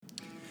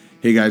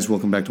Hey guys,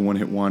 welcome back to One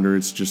Hit Wonder.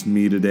 It's just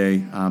me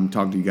today. I'm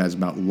talking to you guys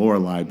about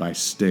Lorelei by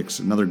Styx,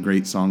 another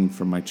great song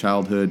from my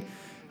childhood.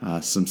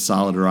 Some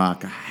solid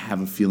rock. I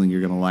have a feeling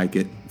you're going to like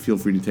it. Feel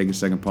free to take a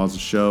second, pause the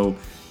show,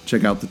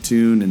 check out the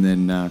tune, and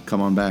then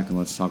come on back and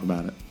let's talk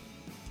about it.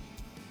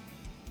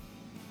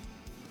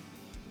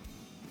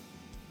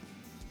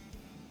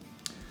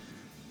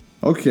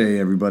 Okay,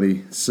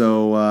 everybody.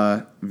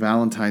 So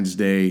Valentine's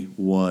Day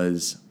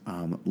was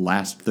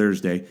last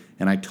Thursday,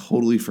 and I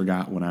totally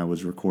forgot when I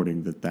was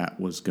recording that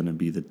was going to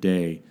be the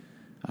day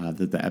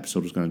that the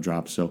episode was going to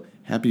drop. So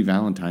happy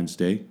Valentine's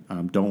Day.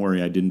 Don't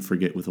worry, I didn't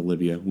forget with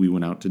Olivia. We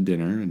went out to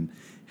dinner and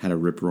had a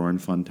rip-roaring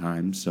fun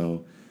time.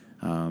 So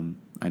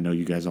I know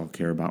you guys all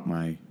care about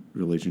my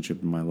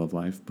relationship and my love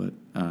life. But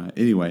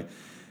anyway,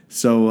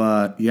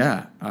 so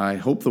yeah, I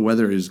hope the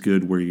weather is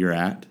good where you're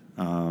at.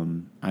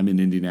 I'm in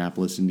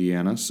Indianapolis,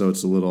 Indiana, so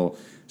it's a little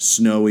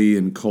snowy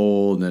and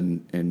cold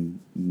and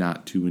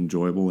not too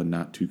enjoyable and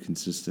not too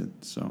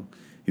consistent. So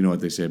you know what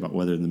they say about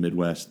weather in the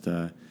Midwest.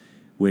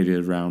 Wait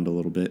it around a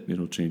little bit.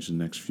 It'll change in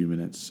the next few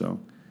minutes. So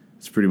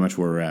it's pretty much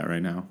where we're at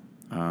right now.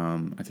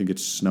 I think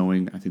it's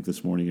snowing. I think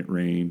this morning it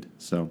rained.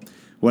 So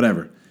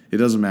whatever. It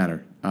doesn't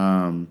matter.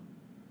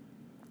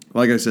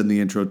 Like I said in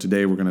the intro,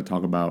 today we're going to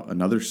talk about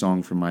another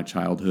song from my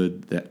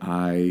childhood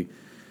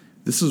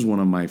this is one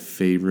of my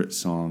favorite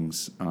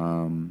songs.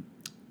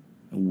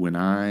 When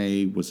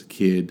I was a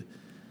kid,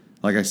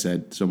 like I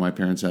said, so my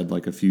parents had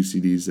like a few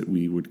CDs that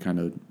we would kind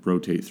of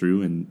rotate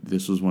through, and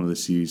this was one of the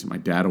CDs that my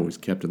dad always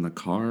kept in the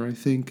car, I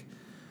think.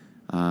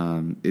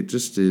 It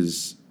just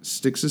is,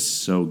 Styx is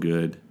so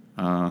good.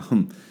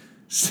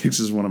 Styx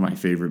is one of my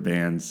favorite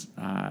bands.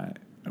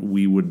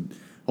 We would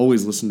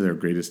always listen to their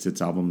greatest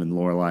hits album, and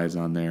Lorelei is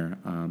on there,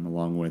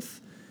 along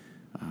with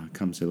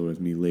Come Sail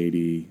With Me,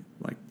 Lady.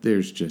 Like,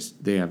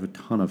 they have a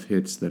ton of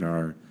hits that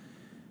are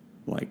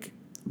like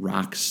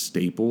rock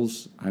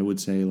staples, I would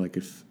say. Like,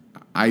 if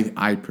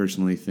I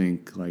personally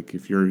think, like,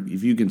 if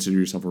you consider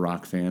yourself a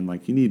rock fan,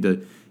 like, you need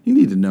to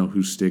know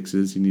who Styx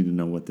is. You need to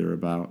know what they're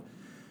about.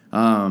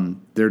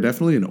 They're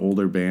definitely an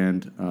older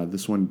band.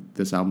 This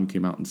album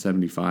came out in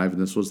 1975,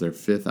 and this was their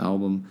fifth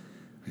album.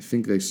 I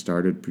think they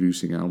started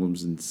producing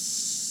albums in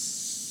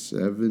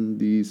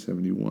 70,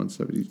 71,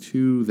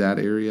 72, that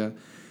area.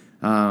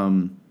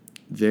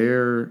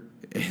 They're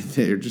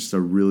just a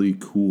really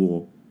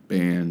cool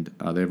band.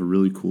 They have a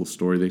really cool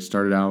story. They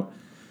started out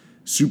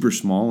super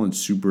small and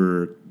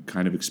super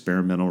kind of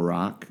experimental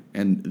rock,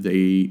 and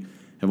they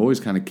have always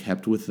kind of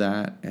kept with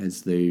that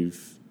as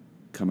they've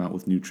come out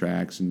with new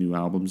tracks and new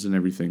albums and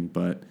everything.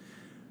 But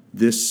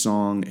this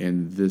song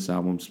and this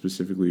album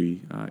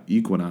specifically,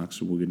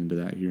 Equinox, we'll get into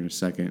that here in a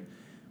second,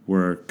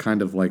 were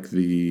kind of like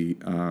the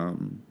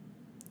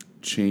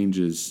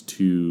changes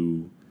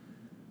to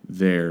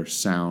their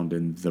sound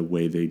and the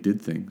way they did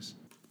things.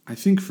 I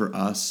think for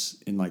us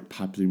in like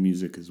popular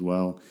music as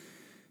well,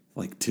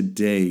 like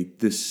today,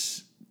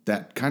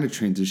 that kind of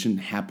transition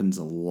happens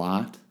a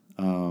lot.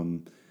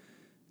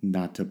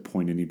 Not to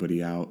point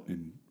anybody out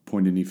and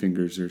point any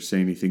fingers or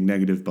say anything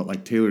negative, but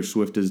like Taylor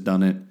Swift has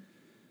done it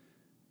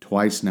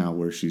twice now,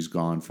 where she's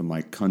gone from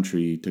like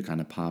country to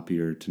kind of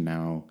poppier to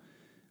now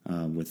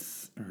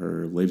with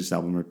her latest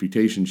album,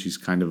 Reputation, she's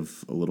kind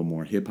of a little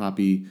more hip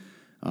hoppy.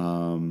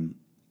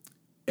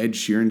 Ed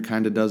Sheeran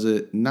kind of does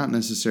it, not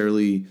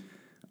necessarily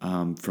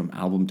from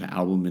album to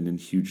album and in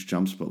huge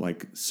jumps, but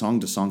like song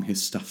to song,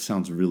 his stuff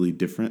sounds really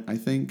different, I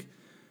think.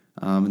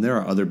 And there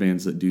are other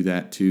bands that do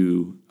that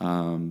too,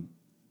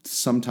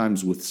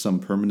 sometimes with some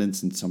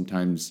permanence and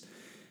sometimes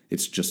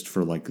it's just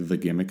for like the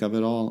gimmick of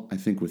it all. I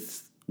think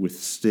with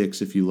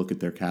Styx, if you look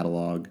at their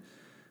catalog,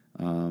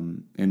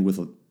 and with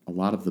a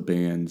lot of the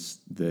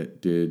bands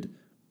that did,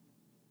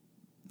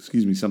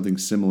 something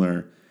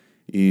similar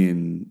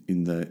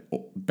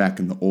back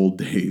in the old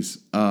days,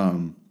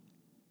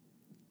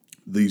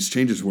 these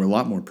changes were a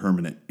lot more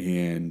permanent,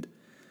 and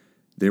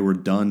they were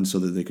done so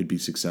that they could be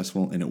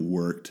successful, and it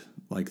worked.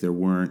 Like there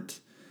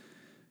wasn't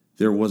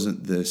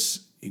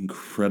this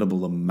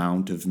incredible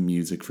amount of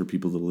music for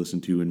people to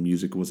listen to, and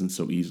music wasn't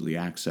so easily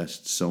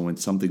accessed. So when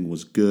something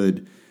was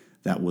good,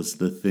 that was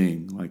the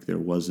thing. Like there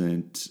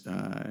wasn't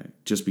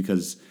just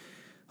because,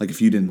 like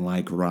if you didn't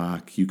like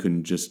rock, you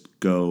couldn't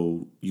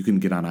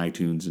get on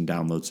iTunes and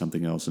download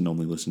something else and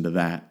only listen to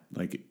that.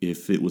 Like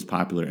if it was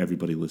popular,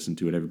 everybody listened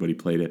to it, everybody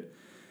played it.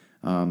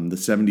 The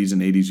 70s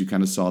and 80s, you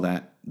kind of saw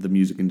that the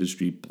music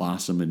industry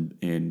blossom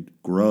and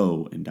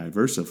grow and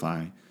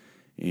diversify,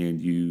 and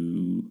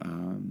you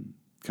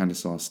kind of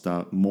saw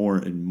stuff, more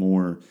and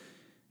more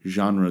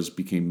genres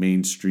became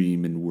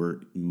mainstream and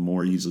were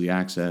more easily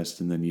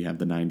accessed, and then you have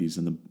the 90s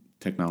and the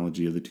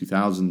technology of the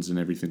 2000s and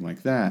everything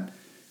like that.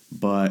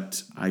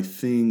 But I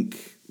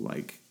think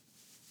like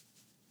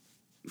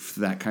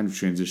that kind of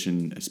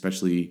transition,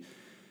 especially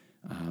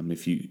I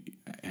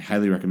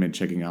highly recommend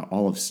checking out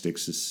all of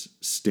Styx's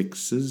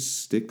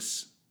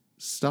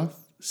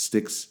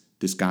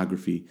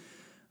discography.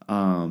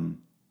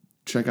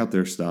 Check out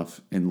their stuff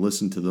and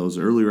listen to those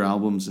earlier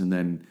albums, and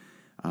then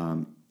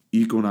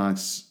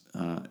Equinox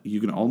you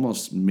can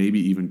almost maybe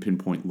even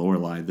pinpoint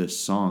Lorelei, this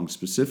song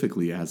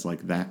specifically, as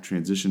like that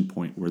transition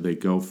point where they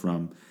go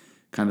from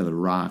kind of the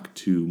rock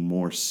to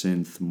more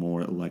synth,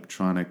 more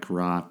electronic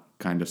rock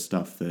kind of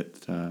stuff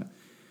that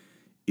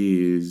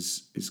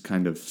is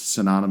kind of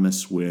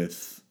synonymous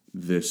with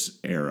this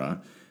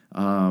era,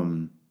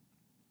 like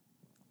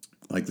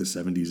the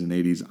 70s and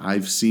 80s.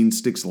 I've seen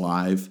Styx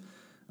live.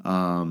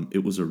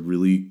 It was a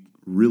really,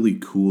 really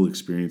cool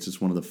experience.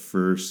 It's one of the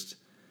first,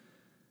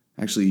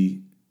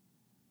 actually,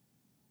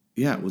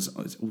 yeah,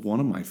 it's one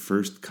of my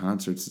first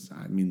concerts.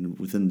 I mean,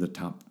 within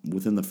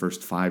the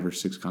first 5 or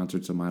 6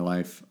 concerts of my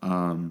life.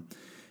 And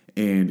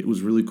it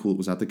was really cool. It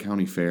was at the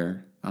county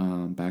fair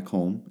back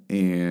home,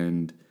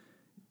 and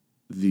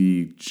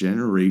the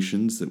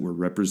generations that were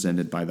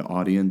represented by the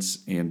audience,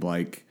 and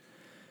like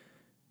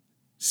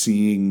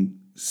seeing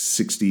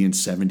 60 and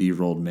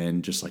 70-year-old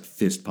men just like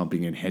fist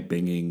pumping and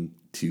headbanging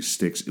to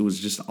Styx. It was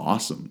just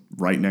awesome.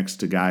 Right next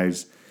to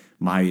guys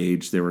my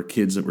age, there were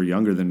kids that were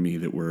younger than me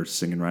that were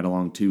singing right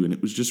along too, and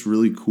it was just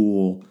really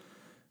cool.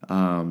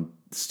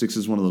 Styx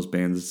is one of those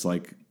bands that's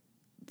like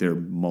their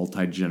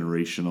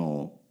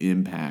multi-generational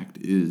impact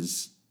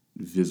is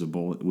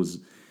visible. It was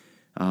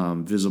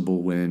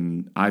visible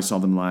when I saw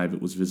them live.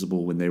 It was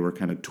visible when they were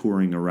kind of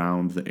touring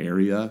around the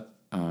area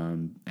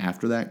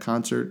after that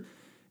concert.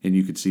 And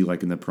you could see,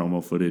 like, in the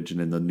promo footage and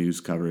in the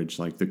news coverage,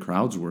 like, the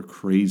crowds were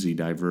crazy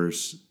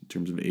diverse in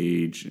terms of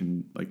age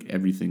and, like,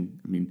 everything.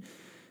 I mean,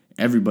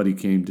 everybody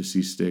came to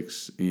see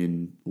Styx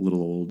in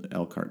little old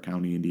Elkhart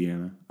County,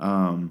 Indiana.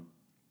 And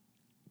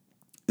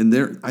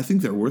I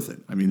think they're worth it.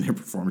 I mean, their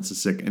performance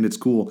is sick, and it's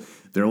cool.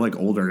 They're, like,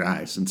 older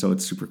guys, and so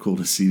it's super cool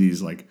to see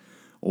these, like,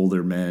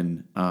 older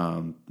men,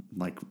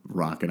 like,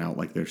 rocking out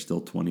like they're still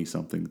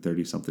 20-something,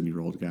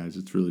 30-something-year-old guys.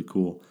 It's really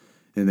cool.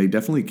 And they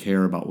definitely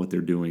care about what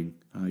they're doing.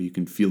 You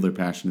can feel their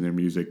passion in their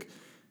music,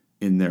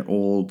 in their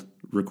old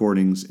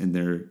recordings, in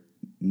their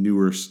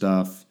newer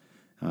stuff.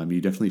 You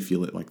definitely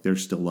feel it. Like, they're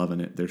still loving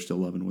it. They're still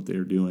loving what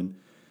they're doing.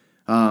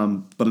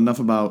 But enough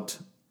about,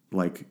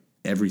 like,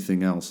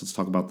 everything else. Let's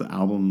talk about the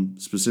album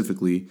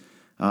specifically.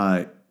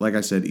 Like I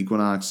said,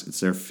 Equinox,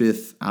 it's their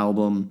 5th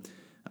album.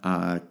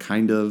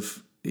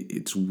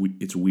 It's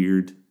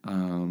weird.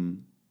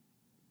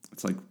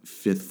 It's like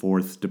 5th,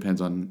 4th,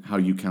 depends on how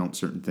you count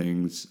certain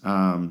things.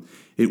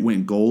 It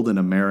went gold in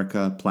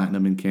America,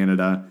 platinum in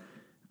Canada.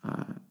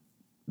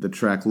 The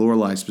track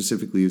Lorelei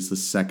specifically is the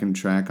 2nd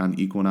track on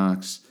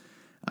Equinox.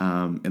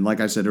 And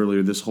like I said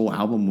earlier, this whole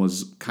album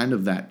was kind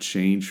of that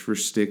change for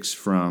Styx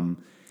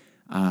from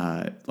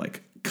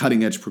like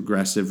cutting edge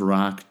progressive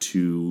rock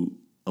to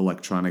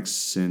electronic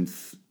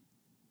synth,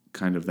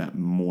 kind of that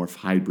morph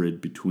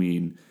hybrid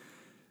between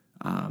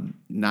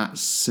not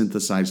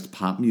synthesized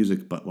pop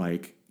music, but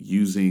like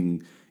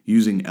using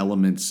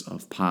elements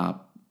of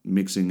pop,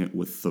 mixing it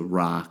with the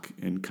rock,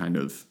 and kind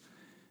of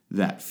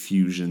that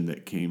fusion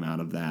that came out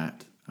of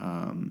that.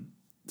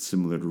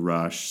 Similar to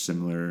Rush,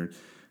 similar.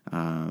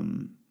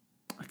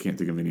 I can't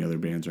think of any other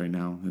bands right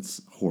now.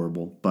 That's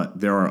horrible. But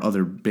there are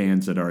other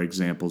bands that are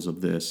examples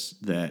of this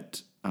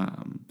that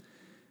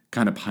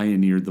kind of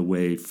pioneered the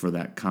way for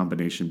that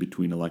combination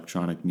between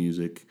electronic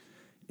music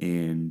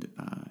and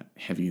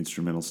heavy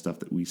instrumental stuff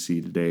that we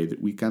see today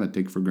that we kind of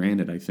take for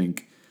granted. I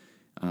think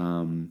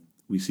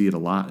we see it a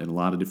lot, and a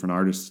lot of different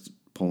artists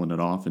pulling it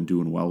off and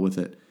doing well with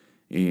it.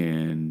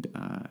 And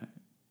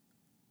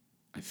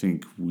I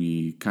think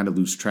we kind of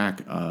lose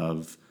track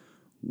of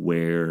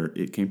where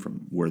it came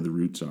from, where the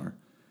roots are.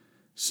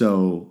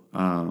 So,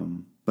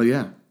 but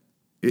yeah,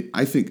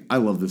 I think I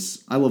love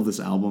this. I love this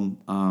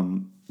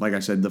album. Like I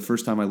said, the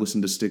first time I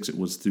listened to Styx, it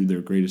was through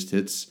their greatest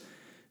hits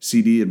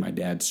CD in my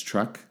dad's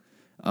truck.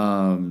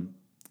 And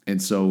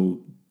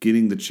so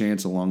getting the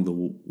chance along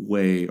the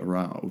way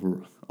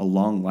around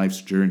along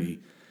life's journey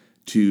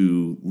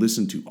to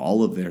listen to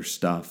all of their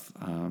stuff.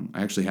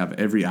 I actually have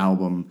every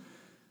album.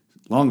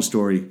 Long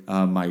story.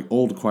 My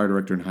old choir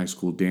director in high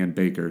school, Dan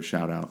Baker,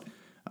 shout out.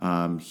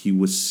 He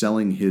was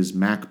selling his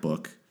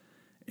MacBook,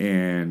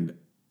 and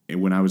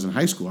when I was in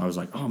high school, I was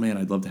like, "Oh man,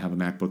 I'd love to have a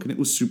MacBook," and it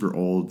was super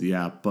old,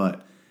 yeah.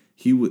 But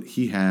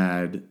he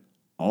had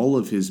all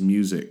of his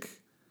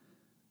music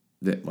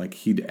that like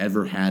he'd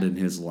ever had in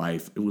his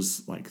life. It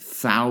was like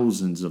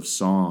thousands of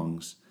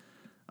songs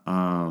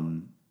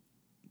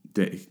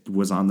that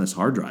was on this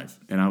hard drive,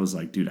 and I was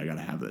like, "Dude, I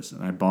gotta have this,"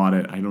 and I bought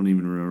it. I don't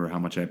even remember how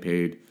much I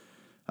paid.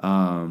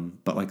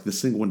 But like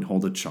this thing wouldn't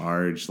hold a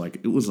charge. Like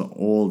it was the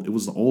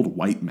old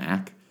white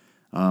Mac.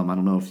 I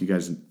don't know if you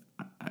guys,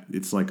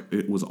 it's like,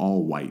 it was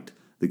all white,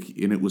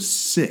 and it was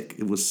sick.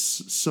 It was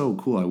so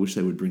cool. I wish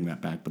they would bring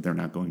that back, but they're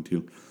not going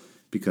to,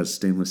 because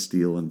stainless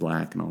steel and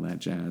black and all that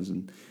jazz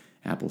and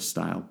Apple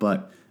style.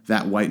 But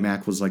that white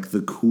Mac was like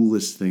the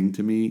coolest thing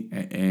to me.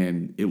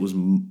 And it was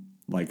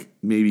like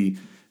maybe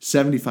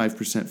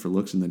 75% for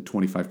looks, and then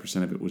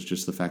 25% of it was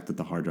just the fact that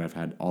the hard drive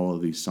had all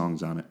of these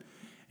songs on it.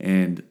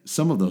 And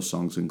some of those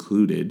songs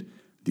included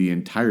the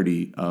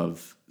entirety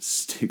of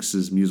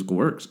Styx's musical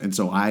works. And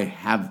so I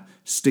have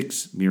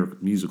Styx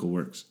musical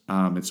works.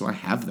 And so I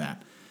have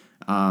that.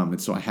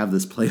 And so I have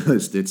this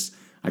playlist.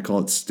 I call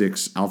it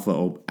Styx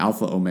Alpha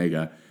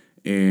Omega,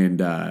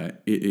 and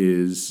it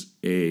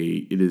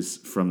is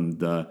from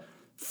the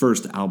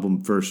first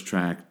album, first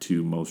track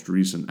to most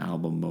recent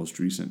album, most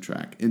recent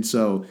track. And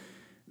so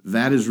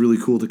that is really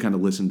cool to kind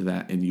of listen to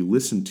that, and you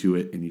listen to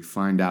it and you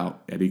find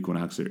out at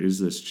Equinox there is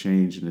this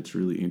change, and it's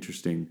really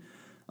interesting.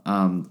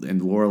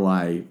 And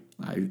Lorelei,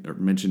 I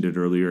mentioned it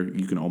earlier,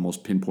 you can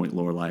almost pinpoint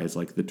Lorelei as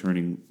like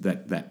the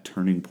that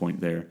turning point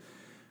there.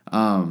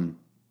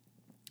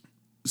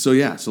 So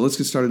let's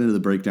get started into the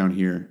breakdown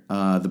here.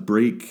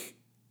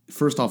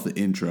 First off, the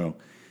intro.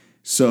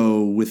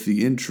 So with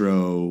the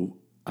intro,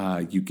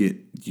 you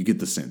get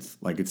the synth,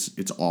 like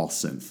it's all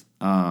synth,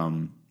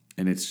 and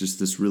it's just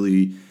this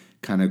really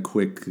kind of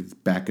quick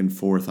back and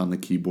forth on the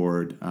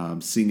keyboard.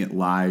 Seeing it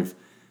live,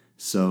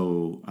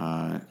 so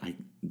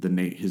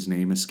his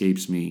name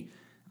escapes me.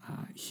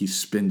 He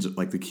spins,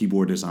 like the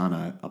keyboard is on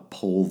a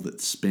pole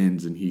that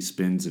spins, and he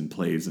spins and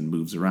plays and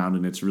moves around,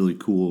 and it's really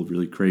cool,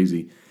 really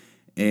crazy.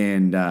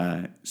 And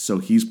so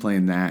he's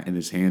playing that, and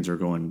his hands are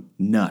going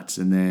nuts.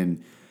 And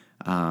then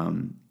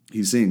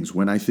he sings,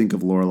 "When I think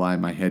of Lorelei,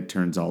 my head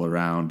turns all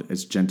around,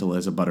 as gentle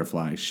as a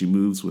butterfly. She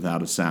moves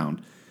without a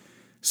sound."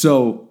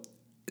 So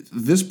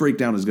this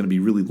breakdown is going to be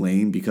really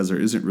lame because there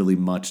isn't really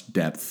much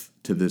depth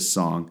to this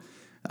song.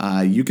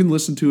 You can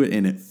listen to it,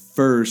 and at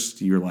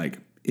first you're like,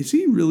 is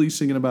he really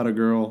singing about a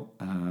girl?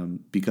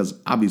 Because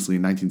obviously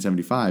in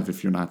 1975,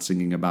 if you're not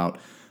singing about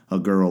a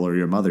girl or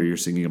your mother, you're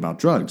singing about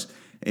drugs.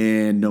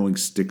 And knowing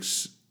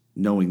Styx,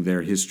 knowing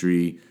their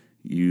history,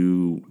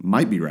 you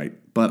might be right.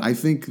 But I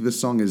think this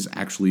song is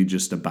actually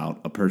just about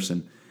a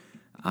person.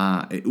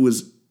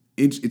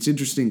 It's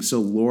interesting.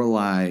 So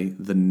Lorelei,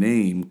 the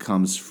name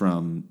comes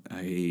from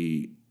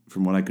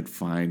what I could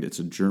find, it's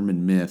a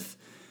German myth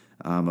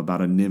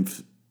about a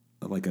nymph,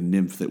 like a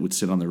nymph that would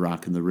sit on the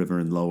rock in the river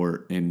and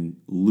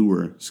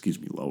lure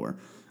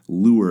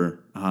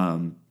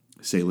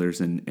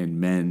sailors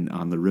and men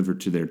on the river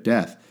to their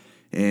death.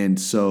 And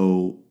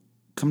so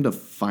come to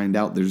find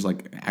out, there's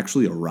like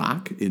actually a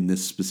rock in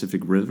this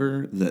specific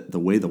river that the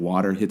way the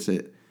water hits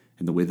it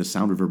and the way the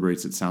sound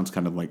reverberates, it sounds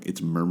kind of like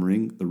it's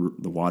murmuring,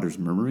 the water's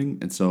murmuring.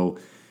 And so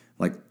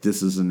like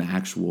this is an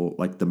actual,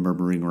 like the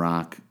murmuring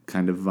rock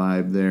kind of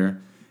vibe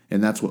there.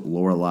 And that's what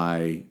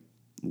Lorelei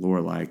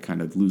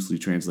kind of loosely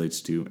translates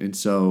to. And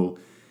so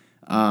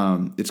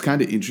it's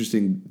kind of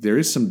interesting. There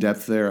is some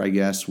depth there, I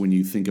guess, when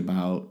you think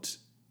about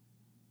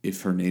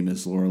if her name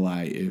is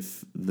Lorelei,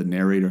 if the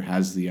narrator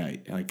has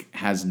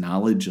has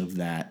knowledge of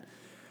that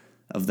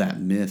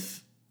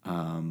myth,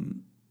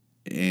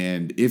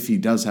 and if he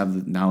does have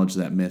the knowledge of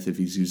that myth, if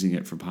he's using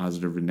it for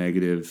positive or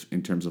negative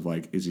in terms of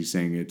like, is he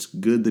saying it's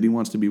good that he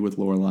wants to be with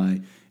Lorelei?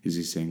 Is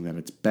he saying that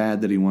it's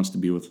bad that he wants to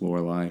be with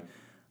Lorelei?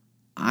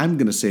 I'm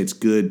going to say it's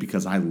good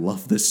because I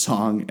love this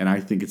song, and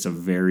I think it's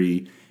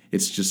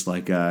it's just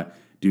like a,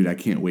 dude, I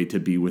can't wait to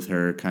be with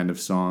her kind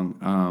of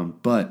song.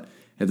 But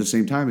at the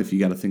same time, if you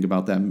got to think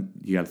about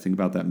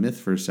that myth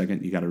for a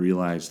second, you got to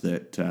realize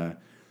that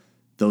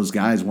those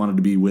guys wanted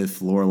to be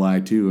with Lorelei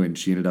too, and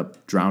she ended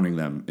up drowning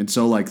them. And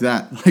so like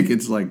that, like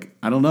it's like,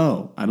 I don't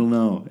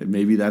know.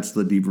 Maybe that's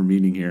the deeper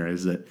meaning here,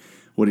 is that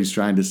what he's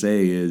trying to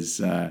say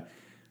is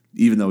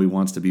even though he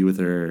wants to be with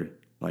her,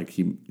 like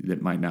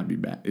that might not be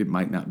bad. It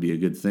might not be a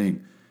good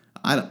thing.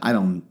 I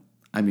don't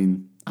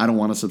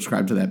want to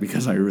subscribe to that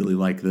because I really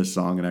like this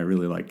song and I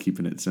really like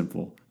keeping it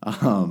simple.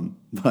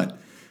 But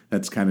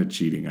that's kind of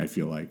cheating, I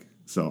feel like.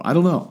 So I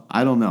don't know.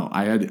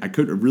 I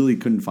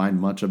couldn't find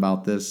much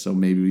about this. So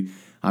maybe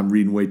I'm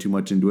reading way too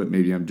much into it.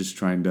 Maybe I'm just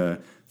trying to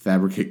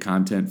fabricate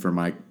content for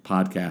my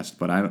podcast.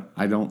 But I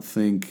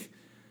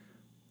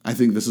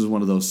think this is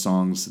one of those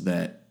songs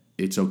that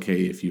it's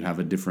okay if you have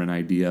a different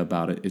idea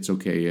about it. It's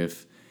okay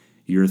if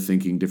you're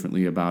thinking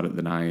differently about it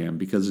than I am,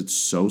 because it's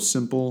so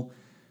simple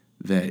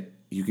that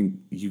you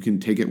can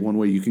take it one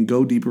way. You can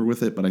go deeper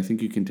with it, but I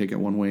think you can take it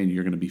one way and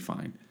you're going to be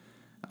fine.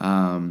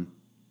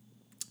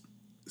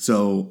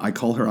 So I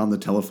call her on the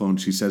telephone.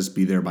 She says,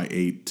 "Be there by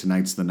 8.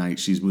 Tonight's the night.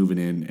 She's moving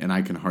in, and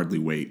I can hardly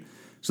wait."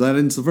 So that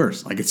ends the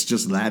verse. Like, it's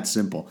just that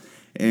simple.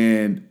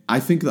 And I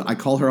think that I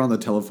call her on the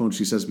telephone.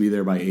 She says, "Be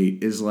there by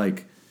 8" is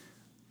like,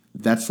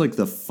 that's like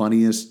the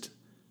funniest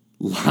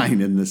line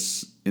in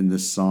this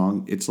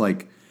song. It's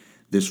like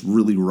this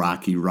really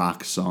rocky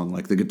rock song.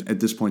 Like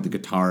at this point, the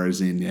guitar is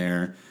in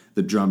there,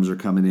 the drums are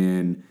coming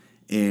in,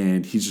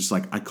 and he's just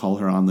like, I call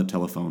her on the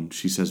telephone.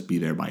 She says, "Be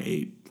there by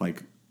 8."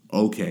 Like,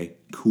 okay,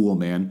 cool,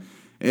 man.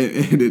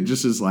 And it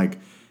just is like,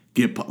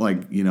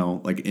 like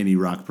any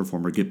rock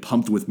performer, get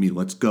pumped with me.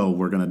 Let's go.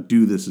 We're going to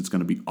do this. It's going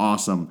to be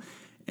awesome.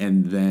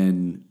 And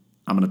then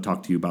I'm going to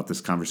talk to you about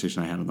this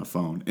conversation I had on the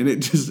phone. And it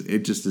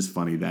just is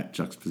funny, that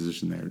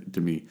juxtaposition there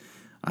to me.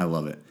 I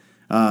love it.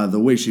 The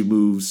way she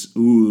moves,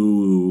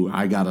 ooh,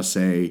 I gotta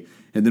say.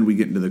 And then we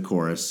get into the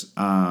chorus.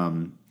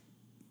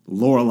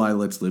 Lorelei,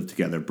 let's live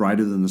together,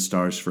 brighter than the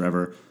stars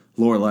forever.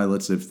 Lorelei,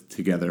 let's live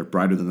together,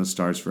 brighter than the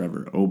stars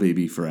forever. Oh,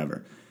 baby,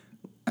 forever.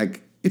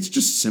 Like, it's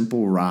just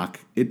simple rock.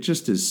 It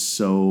just is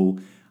so...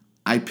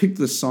 I picked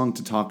this song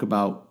to talk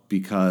about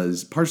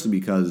partially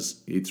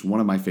because it's one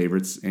of my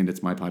favorites and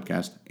it's my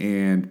podcast.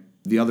 And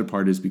the other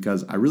part is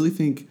because I really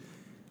think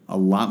a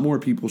lot more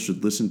people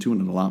should listen to it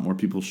and a lot more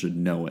people should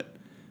know it.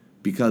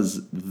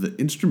 Because the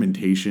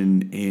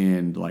instrumentation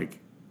and like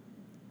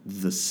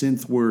the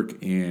synth work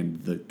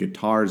and the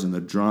guitars and the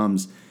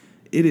drums,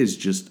 it is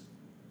just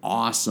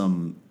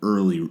awesome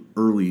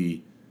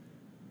early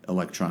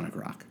electronic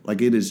rock.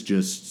 Like it is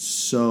just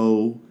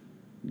so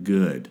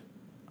good.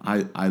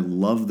 I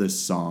love this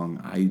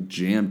song. I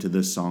jam to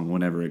this song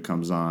whenever it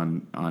comes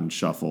on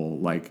shuffle.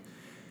 Like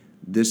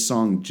this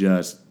song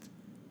just,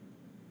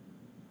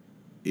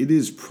 it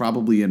is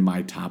probably in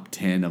my top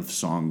 10 of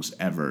songs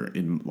ever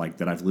in like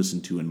that I've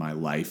listened to in my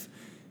life.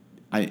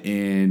 There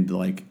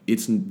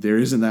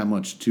isn't that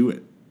much to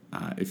it.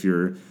 If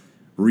you're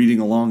reading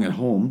along at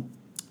home,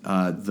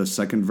 the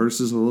second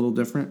verse is a little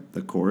different.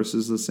 The chorus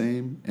is the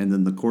same, and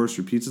then the chorus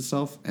repeats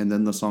itself, and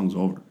then the song's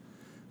over.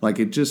 Like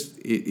it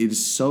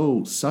is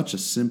such a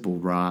simple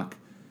rock,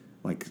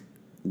 like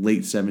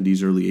late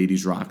 70s, early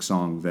 80s rock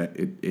song that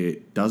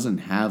it doesn't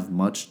have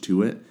much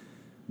to it,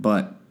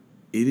 but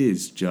it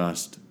is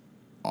just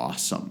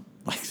awesome.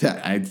 Like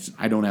that,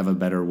 I don't have a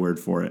better word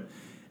for it.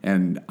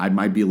 And I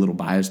might be a little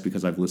biased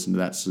because I've listened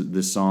to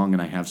this song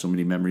and I have so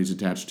many memories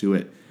attached to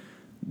it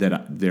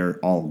that they're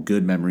all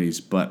good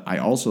memories. But I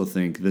also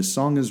think this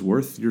song is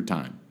worth your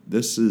time.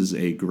 This is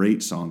a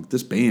great song.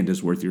 This band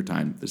is worth your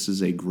time. This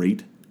is a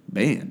great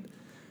band.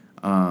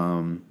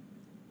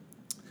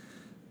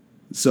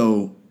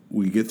 So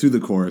we get through the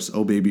chorus,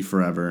 "Oh Baby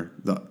Forever."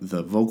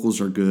 The vocals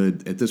are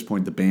good. At this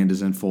point, the band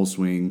is in full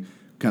swing.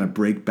 Kind of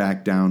break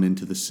back down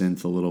into the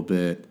synth a little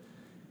bit.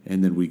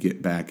 And then we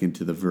get back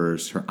into the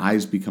verse. "Her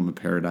eyes become a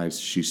paradise.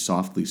 She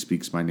softly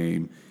speaks my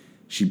name.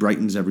 She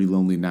brightens every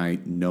lonely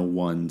night. No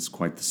one's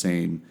quite the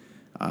same."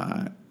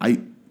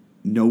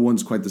 No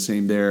one's quite the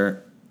same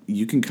there.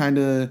 You can kind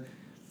of,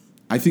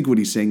 I think what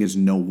he's saying is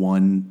no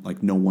one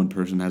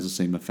person has the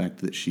same effect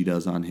that she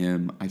does on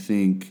him. I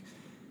think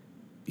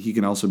he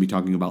can also be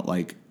talking about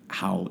like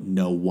how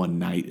no one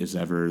night is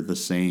ever the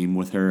same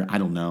with her. I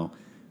don't know.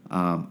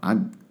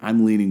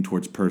 I'm leaning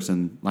towards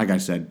person. Like I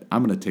said,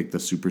 I'm going to take the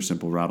super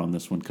simple route on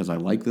this one because I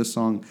like this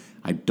song.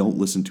 I don't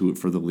listen to it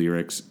for the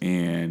lyrics,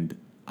 and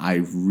I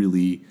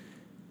really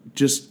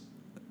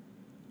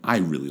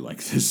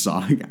like this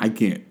song. I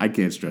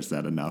can't stress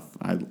that enough.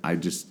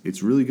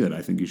 It's really good.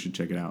 I think you should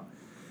check it out.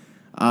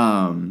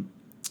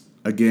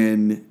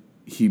 Again,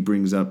 he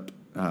brings up,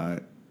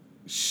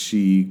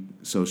 she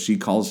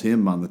calls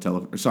him on the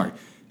telephone. Sorry,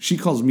 she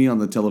calls me on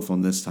the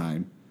telephone this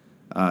time.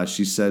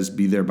 She says,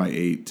 "Be there by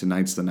 8.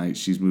 Tonight's the night.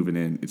 She's moving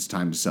in. It's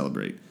time to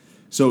celebrate."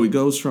 So it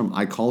goes from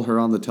I call her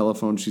on the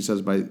telephone. She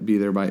says, "Be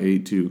there by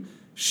 8," to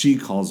she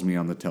calls me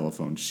on the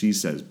telephone. She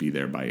says, "Be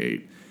there by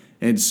 8."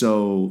 And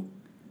so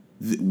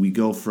we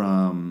go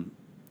from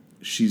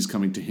she's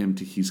coming to him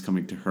to he's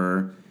coming to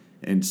her.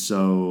 And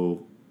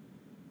so,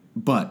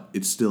 but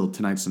it's still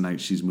tonight's the night.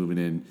 She's moving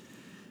in.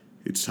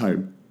 It's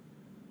time.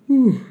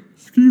 Ooh,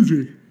 excuse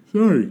me.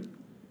 Sorry.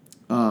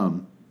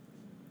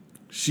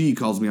 She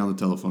calls me on the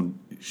telephone.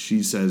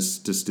 She says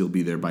to still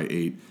be there by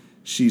 8.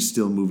 She's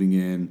still moving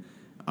in.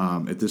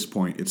 At this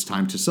point, it's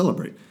time to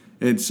celebrate.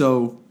 And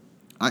so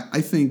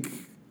I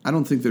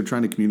don't think they're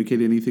trying to communicate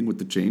anything with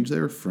the change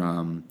there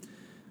from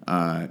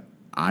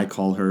I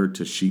call her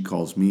to she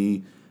calls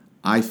me.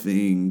 I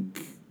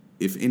think,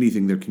 if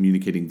anything, they're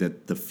communicating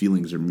that the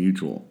feelings are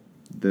mutual,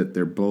 that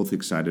they're both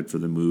excited for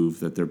the move,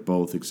 that they're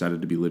both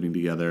excited to be living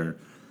together.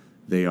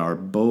 They are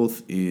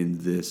both in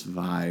this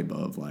vibe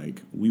of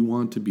like, we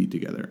want to be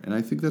together. And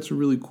I think that's a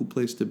really cool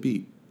place to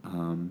be.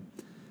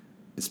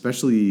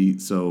 Especially,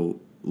 so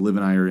Liv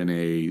and I are in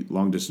a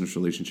long distance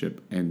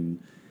relationship and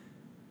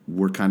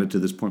we're kind of to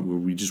this point where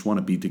we just want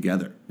to be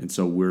together. And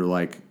so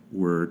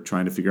we're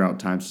trying to figure out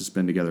times to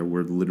spend together.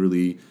 We're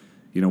literally,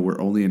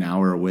 we're only an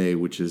hour away,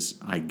 which is,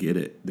 I get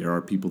it. There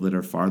are people that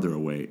are farther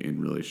away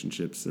in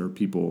relationships. There are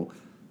people,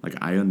 like,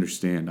 I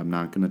understand. I'm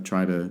not going to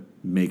try to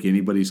make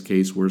anybody's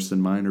case worse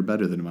than mine or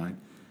better than mine.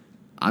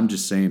 I'm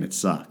just saying it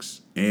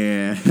sucks.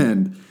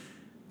 And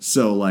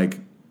so, like,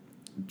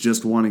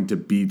 just wanting to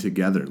be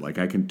together, like,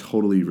 I can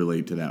totally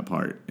relate to that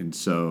part. And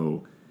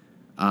so,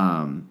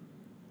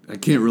 I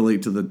can't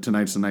relate to the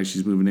tonight's the night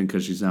she's moving in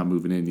because she's not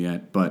moving in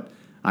yet, but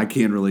I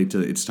can relate to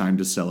it's time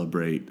to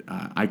celebrate.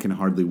 I can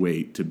hardly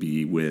wait to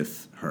be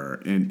with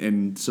her.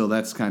 And so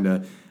that's kind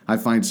of, I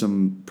find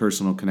some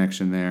personal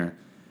connection there.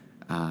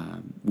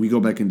 We go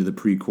back into the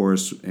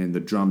pre-chorus, and the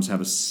drums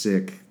have a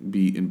sick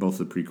beat in both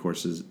the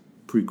pre-choruses.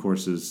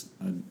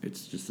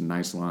 It's just a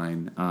nice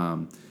line.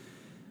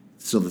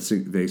 So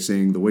they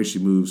sing, "The way she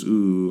moves,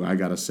 ooh, I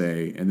gotta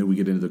say." And then we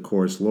get into the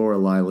chorus,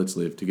 "Lorelei, let's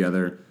live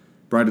together.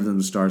 Brighter than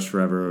the stars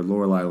forever.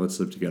 Lorelei, let's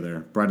live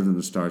together. Brighter than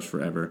the stars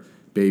forever.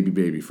 Baby,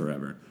 baby,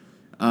 forever."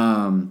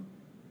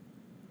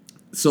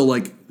 So,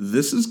 like,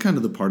 this is kind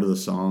of the part of the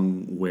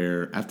song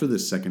where, after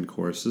this second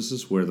chorus, this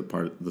is where the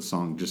part of the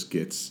song just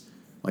gets,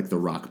 like, the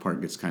rock part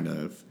gets kind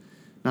of,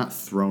 not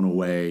thrown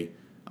away,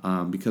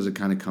 because it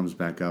kind of comes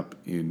back up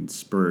in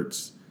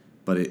spurts,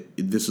 but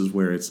this is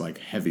where it's like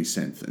heavy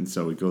synth, and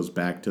so it goes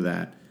back to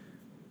that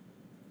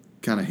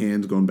kind of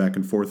hands going back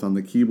and forth on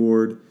the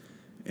keyboard,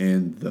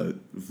 and the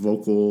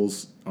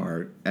vocals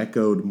are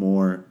echoed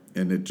more,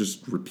 and it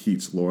just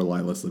repeats Lorelei,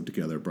 let's live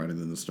together, brighter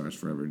than the stars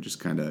forever. It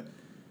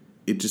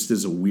just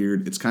is a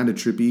weird, it's kind of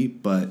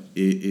trippy, but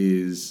it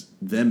is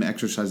them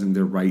exercising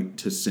their right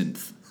to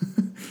synth,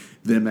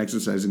 them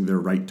exercising their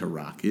right to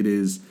rock.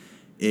 It's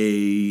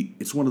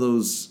one of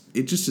those,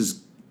 it just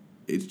is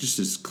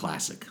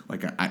classic.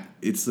 Like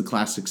it's the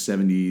classic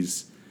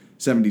 70s,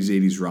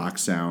 80s rock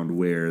sound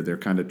where they're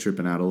kind of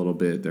tripping out a little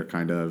bit. They're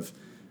kind of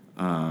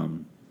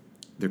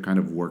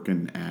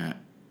working at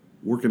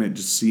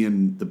just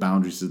seeing the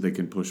boundaries that they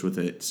can push with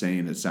it,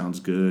 saying it sounds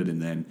good,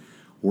 and then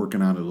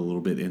working on it a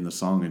little bit in the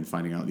song and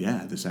finding out,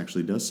 yeah, this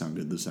actually does sound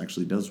good. This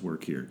actually does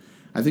work here.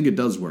 I think it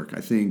does work.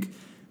 I think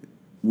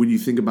when you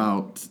think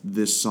about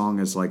this song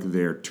as like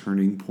their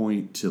turning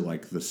point to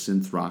like the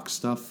synth rock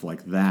stuff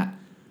like that,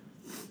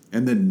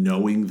 and then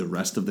knowing the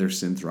rest of their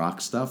synth rock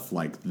stuff,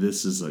 like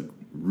this is a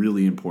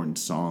really important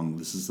song.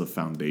 This is the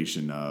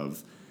foundation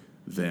of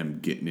them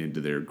getting into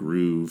their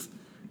groove.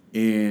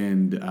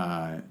 And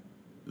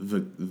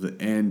the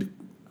end,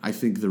 I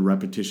think the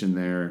repetition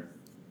there,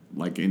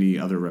 like any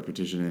other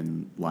repetition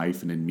in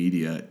life and in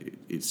media,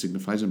 it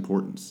signifies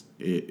importance.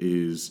 It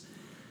is,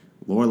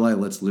 Lorelei,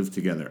 let's live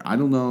together. I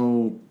don't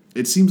know.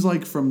 It seems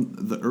like from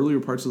the earlier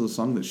parts of the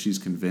song that she's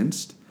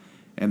convinced,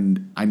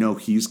 and I know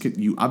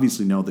you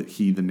obviously know that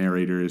the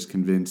narrator, is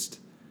convinced.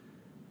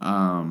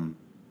 The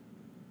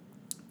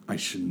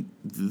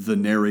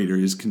narrator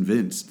is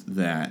convinced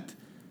that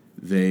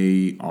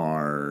they're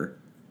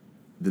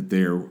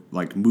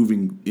like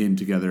moving in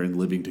together and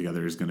living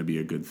together is going to be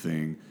a good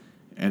thing.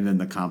 And then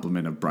the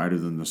compliment of brighter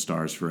than the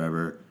stars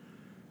forever,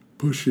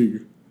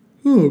 pushing,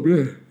 oh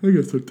man, I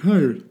get so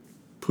tired.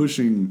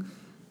 Pushing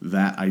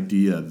that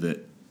idea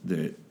that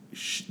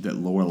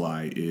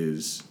Lorelei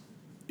is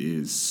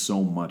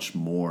so much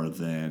more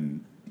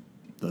than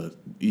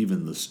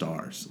even the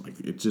stars. Like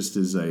it just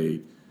is a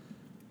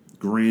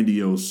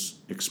grandiose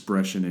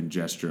expression and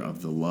gesture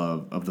of the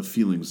love, of the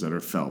feelings that are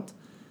felt.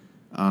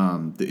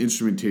 The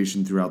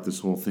instrumentation throughout this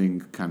whole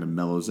thing kind of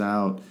mellows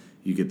out.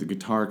 You get the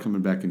guitar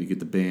coming back, and you get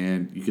the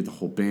band. You get the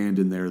whole band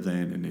in there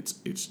then, and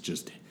it's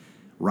just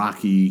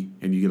rocky,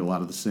 and you get a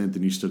lot of the synth,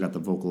 and you still got the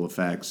vocal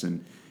effects,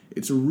 and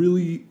it's a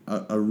really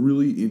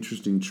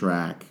interesting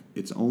track.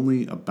 It's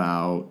only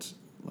about,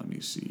 let me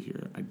see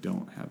here. I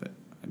don't have it.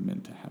 I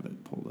meant to have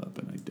it pulled up,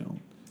 and I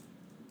don't.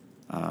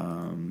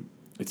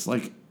 It's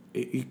like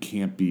it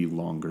can't be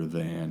longer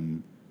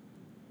than.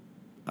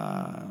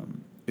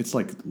 It's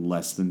like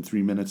less than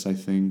 3 minutes, I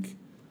think.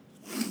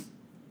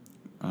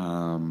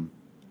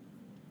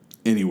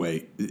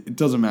 Anyway, it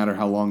doesn't matter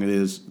how long it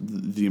is.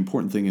 The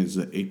important thing is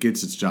that it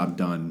gets its job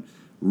done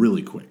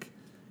really quick.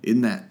 In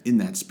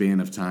that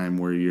span of time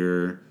where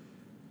you're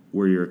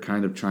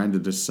kind of trying to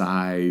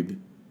decide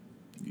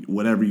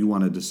whatever you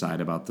want to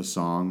decide about the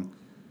song,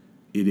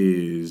 it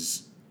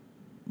is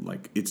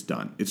like it's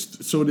done. It's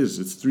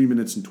 3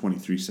 minutes and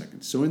 23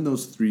 seconds. So in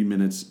those 3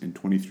 minutes and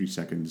 23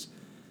 seconds,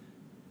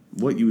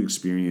 what you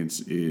experience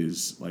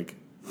is like,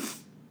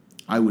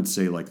 I would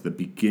say like the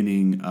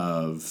beginning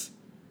of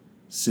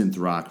synth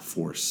rock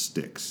for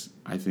Styx.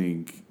 I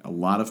think a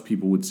lot of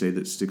people would say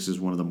that Styx is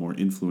one of the more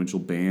influential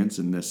bands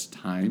in this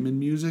time in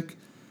music.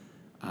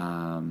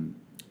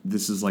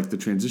 This is like the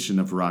transition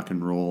of rock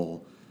and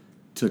roll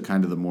to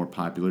kind of the more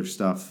popular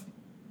stuff.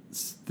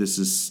 This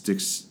is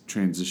Styx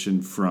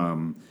transition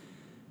from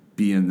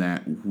being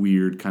that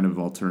weird kind of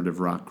alternative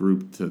rock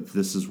group to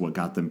this is what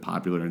got them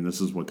popular, and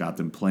this is what got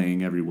them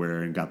playing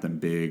everywhere and got them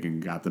big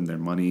and got them their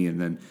money,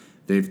 and then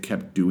they've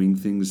kept doing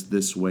things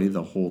this way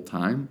the whole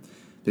time.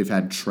 They've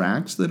had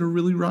tracks that are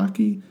really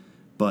rocky,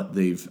 but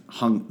they've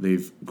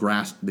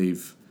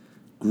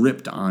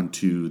gripped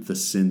onto the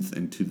synth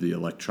and to the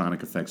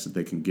electronic effects that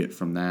they can get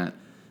from that,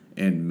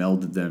 and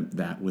melded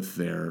that with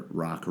their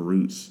rock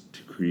roots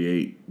to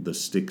create the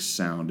Styx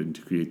sound and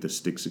to create the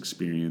Styx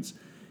experience.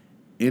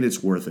 And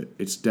it's worth it.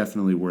 It's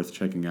definitely worth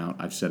checking out.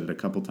 I've said it a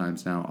couple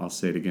times now. I'll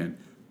say it again.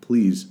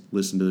 Please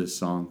listen to this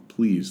song.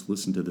 Please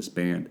listen to this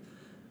band.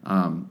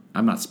 I'm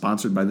not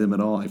sponsored by them at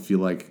all. I feel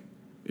like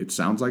it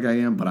sounds like I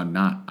am, but I'm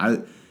not.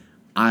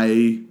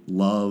 I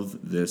love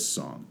this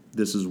song.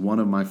 This is one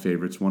of my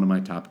favorites, one of my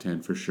top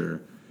 10 for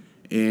sure.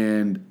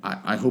 And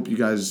I hope you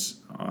guys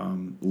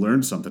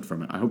learned something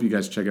from it. I hope you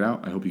guys check it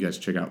out. I hope you guys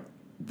check out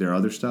their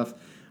other stuff.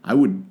 I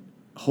would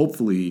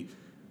hopefully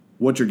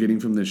what you're getting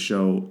from this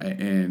show,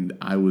 and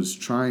I was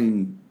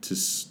trying to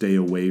stay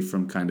away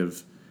from kind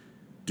of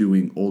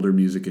doing older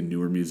music and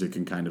newer music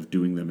and kind of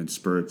doing them in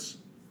spurts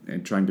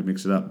and trying to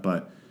mix it up,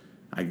 but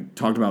I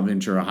talked about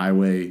Ventura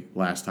Highway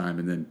last time,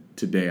 and then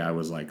today I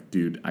was like,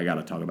 dude, I got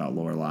to talk about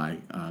Lorelei.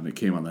 It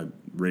came on the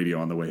radio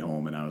on the way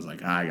home, and I was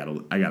like, I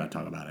gotta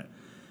talk about it.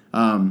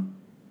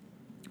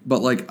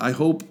 But like, I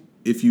hope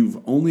if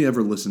you've only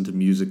ever listened to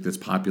music that's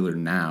popular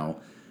now,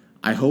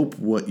 I hope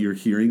what you're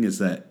hearing is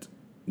that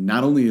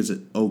not only is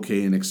it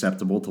okay and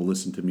acceptable to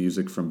listen to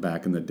music from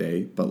back in the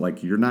day, but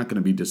like you're not going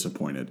to be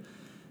disappointed.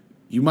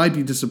 you might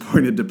be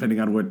disappointed depending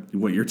on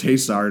what your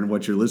tastes are and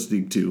what you're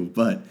listening to.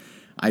 But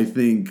I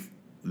think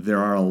there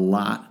are a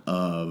lot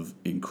of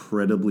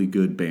incredibly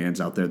good bands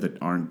out there that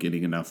aren't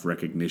getting enough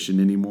recognition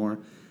anymore.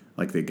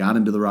 Like they got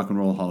into the Rock and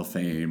Roll Hall of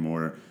Fame,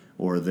 or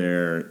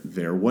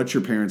they're what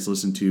your parents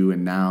listen to,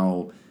 and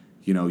now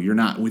you're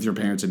not with your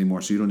parents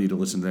anymore, so you don't need to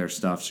listen to their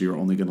stuff. So you're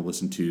only going to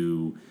listen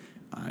to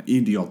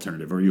indie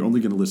alternative, or you're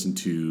only going to listen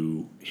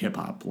to hip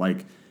hop.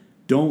 Like,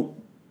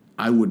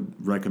 I would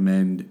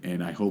recommend,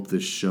 and I hope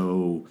this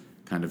show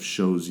kind of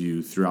shows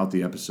you throughout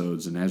the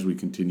episodes, and as we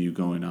continue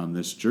going on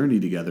this journey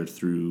together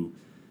through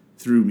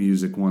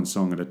music, one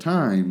song at a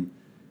time,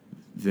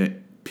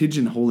 that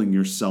pigeonholing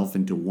yourself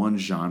into one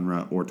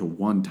genre or to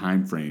one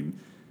time frame,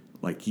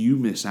 like, you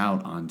miss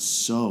out on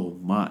so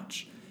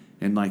much.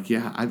 And like,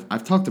 yeah,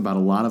 I've talked about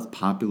a lot of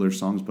popular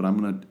songs, but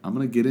I'm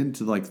gonna get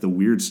into like the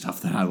weird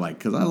stuff that I like,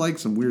 because I like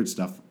some weird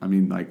stuff. I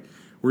mean, like,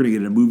 we're gonna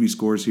get into movie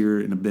scores here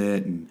in a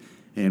bit,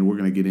 and we're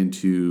gonna get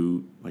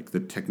into like the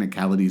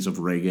technicalities of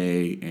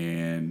reggae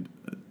and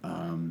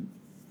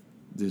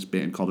this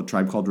band called A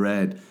Tribe Called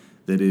Red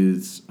that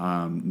is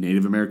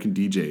Native American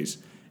DJs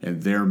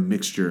and their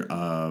mixture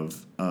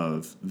of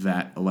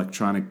that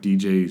electronic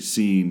DJ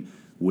scene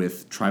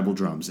with tribal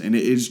drums. And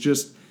it is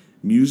just,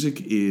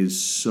 music is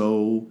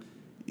so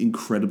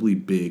incredibly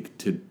big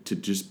to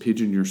just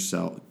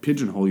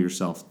pigeonhole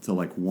yourself to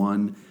like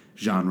one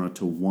genre,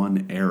 to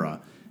one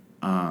era,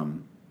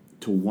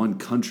 to one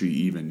country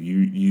even.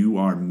 You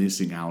are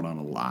missing out on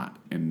a lot.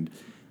 And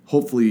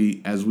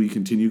hopefully, as we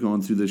continue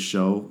going through this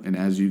show, and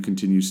as you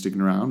continue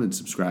sticking around and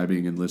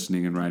subscribing and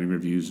listening and writing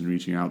reviews and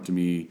reaching out to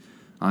me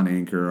on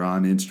Anchor or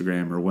on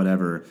Instagram or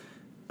whatever,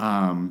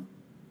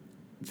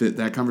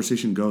 that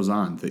conversation goes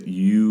on, that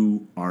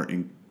you are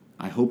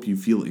I hope you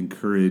feel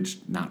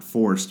encouraged, not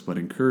forced, but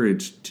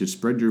encouraged to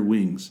spread your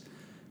wings,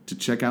 to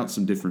check out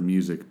some different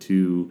music,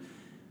 to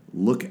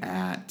look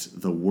at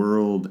the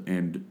world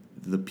and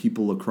the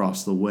people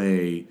across the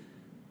way,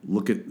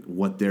 look at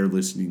what they're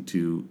listening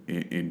to,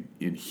 and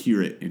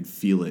hear it and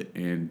feel it,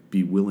 and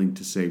be willing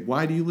to say,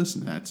 why do you listen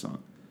to that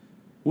song?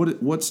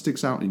 What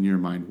sticks out in your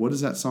mind? What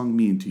does that song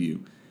mean to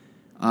you?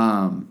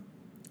 And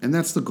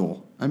that's the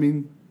goal. I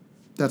mean,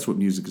 that's what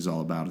music is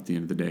all about at the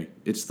end of the day.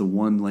 It's the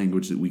one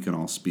language that we can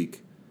all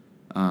speak.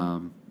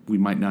 We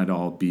might not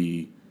all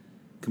be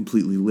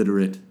completely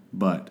literate,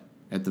 but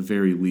at the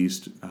very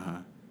least,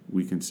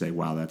 we can say,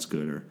 wow, that's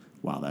good, or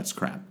wow, that's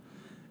crap.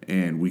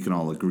 And we can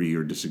all agree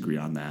or disagree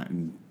on that,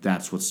 and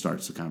that's what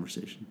starts the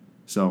conversation.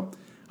 So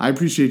I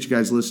appreciate you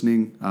guys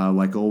listening.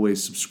 Like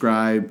always,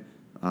 subscribe,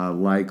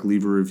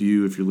 leave a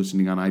review. If you're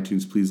listening on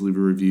iTunes, please leave a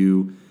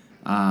review.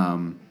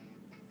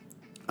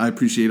 I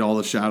appreciate all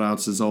the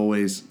shout-outs, as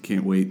always.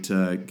 Can't wait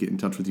to get in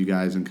touch with you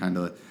guys and kind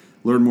of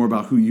learn more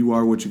about who you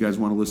are, what you guys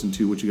want to listen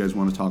to, what you guys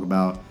want to talk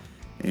about.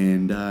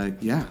 And,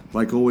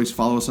 like always,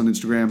 follow us on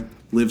Instagram.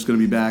 Liv's going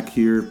to be back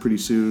here pretty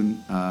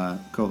soon,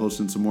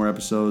 co-hosting some more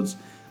episodes.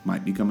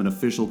 Might become an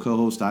official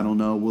co-host. I don't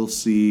know. We'll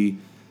see.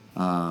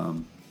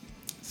 So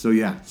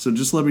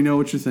just let me know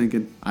what you're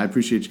thinking. I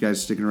appreciate you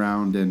guys sticking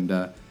around,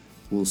 and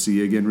we'll see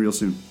you again real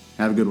soon.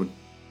 Have a good one.